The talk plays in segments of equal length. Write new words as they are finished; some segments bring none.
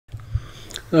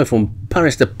So from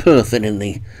Paris to Perth, then in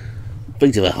the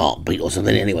beat of a heartbeat or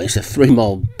something. Anyway, it's a 3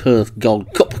 mile Perth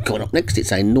Gold Cup coming up next.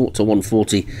 It's a 0 to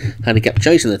 140 handicap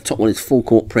chase, and the top one is Full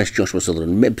Court Press, Joshua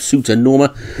Sutherland, Mebsuta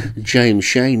Norma, James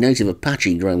Shea, Native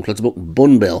Apache, Graham Clutterbuck,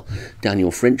 Bunbell,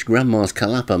 Daniel French, Grandma's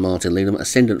Kalapa, Martin Leadham,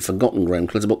 Ascendant Forgotten, Graham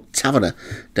Clutterbuck, Taverner,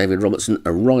 David Robertson,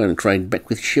 Orion, Craig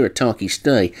Beckwith, Shirataki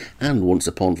Stay, and Once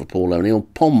Upon for Paul O'Neill,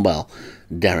 Pombal,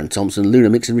 Darren Thompson, Luna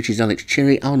Mixon, Richie's Alex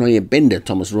Cherry, Arnoya Bender,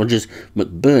 Thomas Rogers,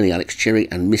 McBurney, Alex Cherry,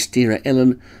 and Mystera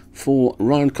Ellen for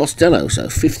Ryan Costello. So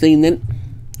 15 then,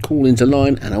 call into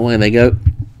line, and away they go.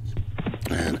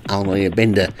 And Arnoya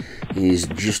Bender is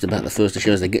just about the first to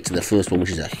show as they get to the first one, which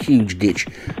is a huge ditch,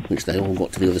 which they all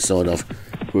got to the other side of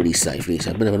pretty safely. It's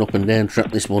a bit of an up and down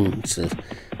track, this one. It's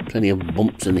plenty of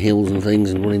bumps and hills and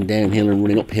things, and running downhill and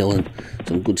running uphill, and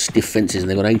some good stiff fences, and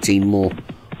they've got 18 more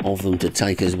of them to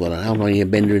take as well. And Alnoya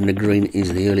Bender in the green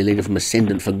is the early leader from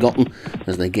Ascendant Forgotten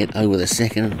as they get over the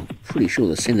second. I'm pretty sure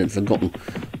the Ascendant Forgotten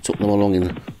took them along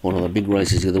in one of the big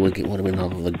races the other week. It might have been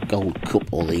either the Gold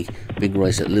Cup or the big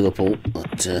race at Liverpool,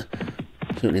 but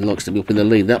certainly likes to be up in the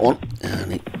lead, that one.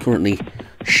 And it currently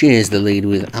shares the lead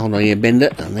with Alnoya Bender,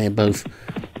 and they're both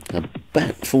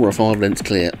about 4 or 5 lengths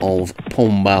clear of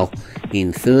Pombal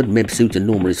in third. Mebsuta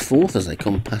Norma is fourth as they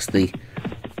come past the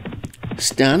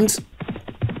stands.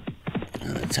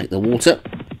 Take the water.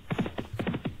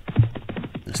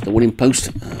 That's the winning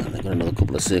post. They've got another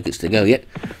couple of circuits to go yet.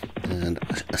 And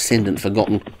Ascendant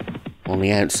Forgotten on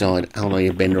the outside,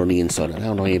 Alnoya Bender on the inside. And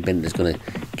Alnoya Bender's going to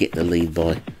get the lead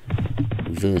by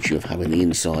virtue of having the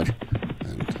inside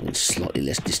and having slightly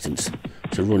less distance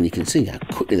to run. You can see how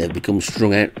quickly they've become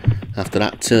strung out after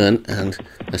that turn. And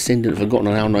Ascendant Forgotten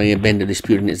and Alnoya Bender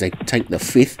disputing as they take the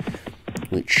fifth,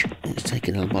 which is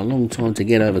taking a long time to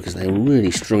get over because they're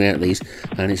really strung out these.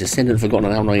 And it's Ascendant Forgotten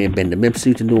and Alnoya Bender.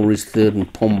 Mebsuta Norma is third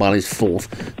and Pombal is fourth.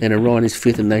 Then Orion is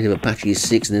fifth and Native Apache is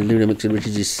sixth. And then Luna Mixon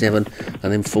Richards is seven.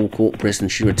 And then Full Court Press and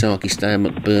Shirataki Stay and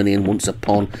McBurney and Once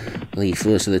Upon, the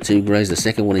first of the two greys. The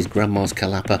second one is Grandma's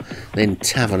Kalapa. Then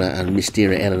Taverner and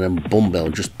Mystera Ellen and Bumbell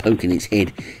just poking its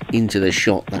head into the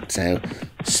shot. That's how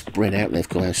spread out they've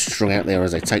come out, strung out there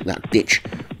as they take that ditch,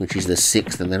 which is the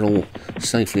sixth, and they're all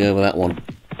safely over that one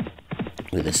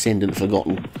with Ascendant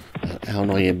Forgotten,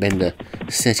 Alnoya Bender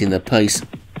setting the pace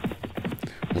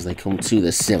as they come to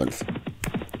the seventh.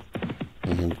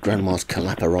 And Grandma's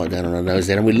Kalapa right down on her nose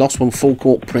there, and we lost one. Full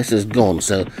Court Press has gone,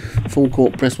 so Full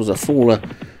Court Press was a faller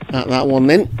at that one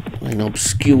then, and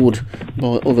obscured by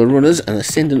other runners. And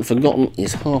Ascendant Forgotten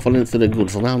is half a length to the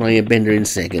good from Alnoya Bender in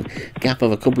second. Gap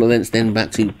of a couple of lengths then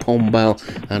back to Pombal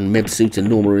and Mebsuta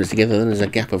Norma is together. Then there's a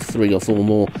gap of 3 or 4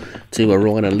 more to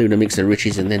Orion and Luna Mixer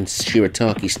Riches, and then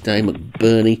Shirataki Stay.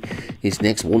 McBurney is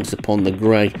next, Once Upon the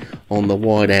Grey on the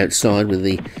wide outside with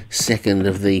the second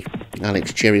of the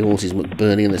Alex Cherry horses,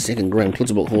 McBurney, and the second Graham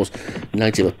Clutterbuck horse,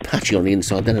 Native Apache on the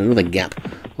inside. Then another gap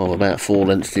of about 4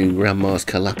 lengths to Grandma's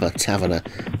Kalapa, Taverner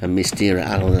and Mystera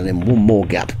Allen, and then one more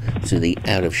gap to the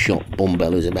out of shot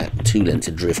Bumbell, who's about 2 lengths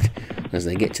adrift as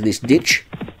they get to this ditch,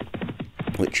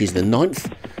 which is the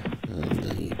 9th.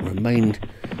 And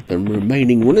the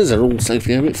remaining runners are all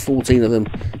safely over it. 14 of them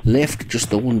left, just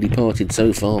the one departed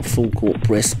so far. Full Court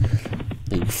Press,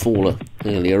 the faller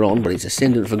earlier on, but it's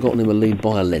Ascendant Forgotten in the lead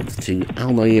by a length to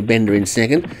Alnoya Bender in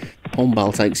second.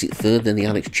 Pombal takes it third, then the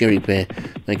Alex Cherry pair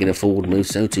making a forward move,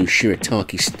 so to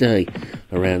Shirataki Stay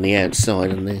around the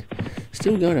outside, and they're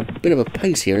still going a bit of a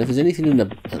pace here. If there's anything in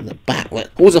the back, well,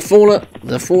 was a faller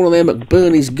there,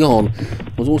 McBurney's gone.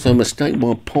 Was also a mistake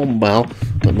by Pombal,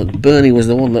 but McBurney was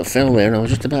the one that fell there, and I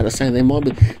was just about to say they might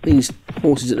be, these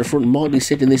horses at the front might be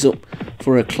setting this up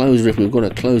for a closer if we've got a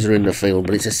closer in the field,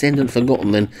 but it's Ascendant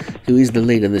Forgotten then who is the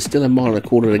leader. There's still 1.25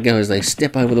 miles to go as they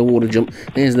step over the water jump.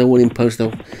 There's the winning post,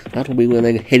 though. That'll be where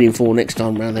they're heading for next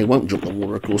time round. They won't jump the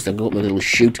water, of course. They've got the little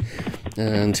chute,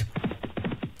 and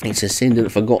it's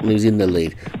Ascendant Forgotten who's in the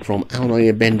lead from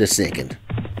Alnoya Bender second.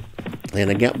 Then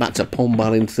a gap back to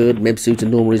Pombal in third. Mebsuta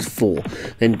Norma is 4.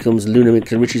 Then comes Luna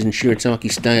Riches and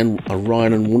Shirataki Stay and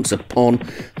Orion and Once Upon.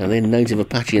 And then Native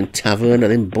Apache and Taverner.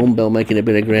 Then Bumbell making a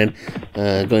bit of ground,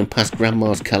 going past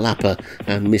Grandma's Kalapa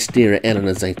and Mystera Ellen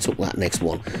as they took that next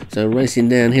one. So racing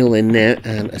downhill then now,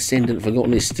 and Ascendant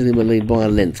Forgotten is still in the lead by a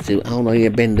length to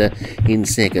Alnoya Bender in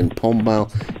second. Pombal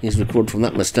is recovered from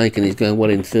that mistake and he's going well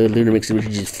in third. Luna Riches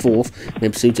is 4th.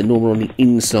 Mebsuta Norma on the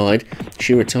inside.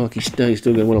 Shirataki Stay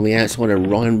still going well on the outside.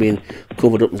 Orion being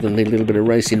covered up is going to need a little bit of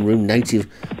racing room.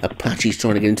 Native Apache's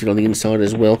trying to get into it on the inside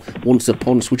as well. Once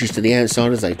Upon switches to the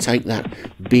outside as they take that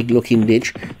big looking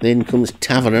ditch. Then comes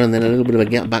Taverner, and then a little bit of a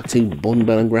gap back to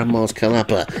Bunbell and Grandma's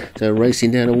Calapa. So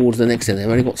racing down towards the next end. They've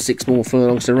only got 6 more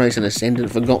furlongs to race, and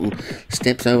Ascendant Forgotten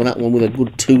steps over that one with a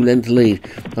good 2-length lead.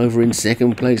 Over in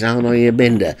second place, Alnoy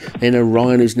Bender. Then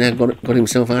Orion, who's now got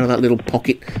himself out of that little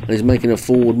pocket and is making a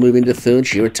forward move into third.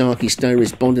 Shirataki Stay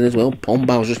responding as well.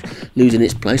 Pombal's just losing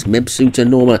its place. Mebsuta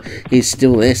Norma is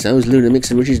still there. So is Luna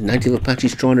Mixon, which is Native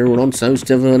Apache's trying to run on. So's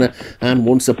Taverna, and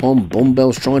Once Upon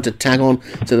Bunbell's trying to tag on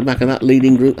to the back of that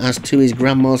leading group, as to his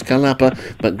Grandma's Calapa.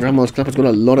 But Grandma's Calapa's got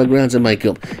a lot of ground to make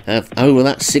up. Over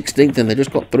that 16th, and they've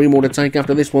just got 3 more to take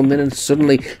after this one then, and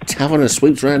suddenly Taverner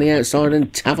sweeps around the outside,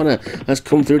 and Taverner has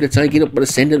come through to take it up, but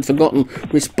Ascendant Forgotten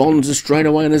responds straight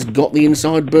away and has got the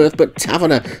inside berth, but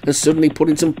Taverner has suddenly put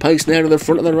in some pace now to the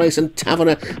front of the race, and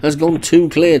Taverner has gone 2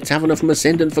 clear. Taverner from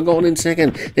Ascendant Forgotten in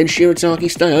second, then Shirataki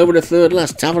Stay over to third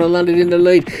last. Taverner landed in the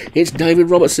lead. It's David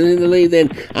Robertson in the lead then.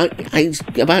 He's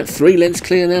about 3 lengths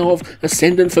clear now of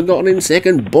Ascendant Forgotten in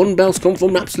second. Bunbell's come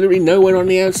from absolutely nowhere on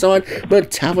the outside,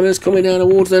 but Taverner's coming down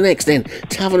towards the next then.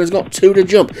 Taverner's got 2 to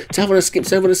jump. Taverner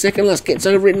skips over the second last, gets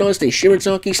over it nicely.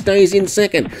 Shirataki Stays in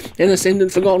second, then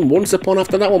Ascendant Forgotten Once Upon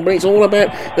after that one, but it's all about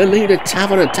the leader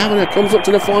Taverner. Taverner comes up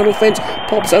to the final fence,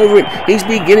 pops over it. He's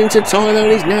beginning to tie though,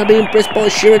 and he's now being pressed by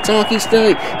Shirataki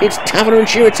Stay. It's Taverner and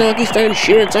Shirataki Stay, and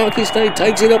Shirataki Stay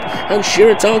takes it up, and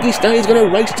Shirataki Stay is going to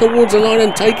race towards the line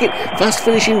and take it. Fast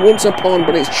finishing Once Upon,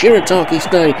 but it's Shirataki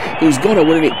Stay who's got to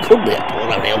win it. It could be a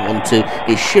pull only on 1-2.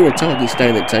 It's Shirataki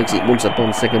Stay that takes it. Once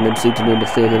Upon second, Mebsuta number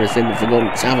third, and Ascendant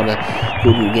Forgotten. Taverner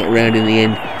couldn't get round in the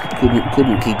end.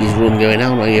 Couldn't keep his run going.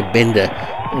 Alnoy Bender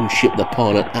and shipped the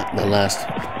pilot at the last.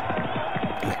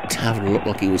 Taverner looked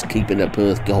like he was keeping the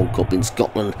Perth Gold Cup in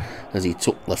Scotland as he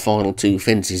took the final 2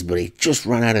 fences, but he just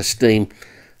ran out of steam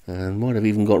and might have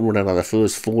even got run out of the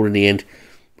first 4 in the end.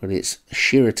 But it's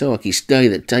Shirataki Stay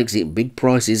that takes it. Big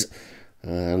prices,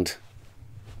 and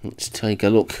let's take a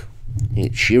look.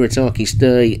 It's Shirataki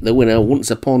Stay, the winner.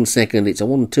 Once Upon second. It's a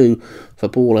 1-2 for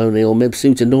Paul O'Neill.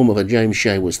 Mebsuta Norma for James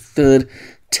Shea was third.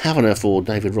 Taverner for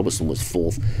David Robertson was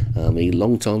fourth. The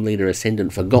long-time leader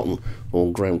Ascendant Forgotten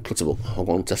on Graham Clutterbuck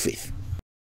on to fifth.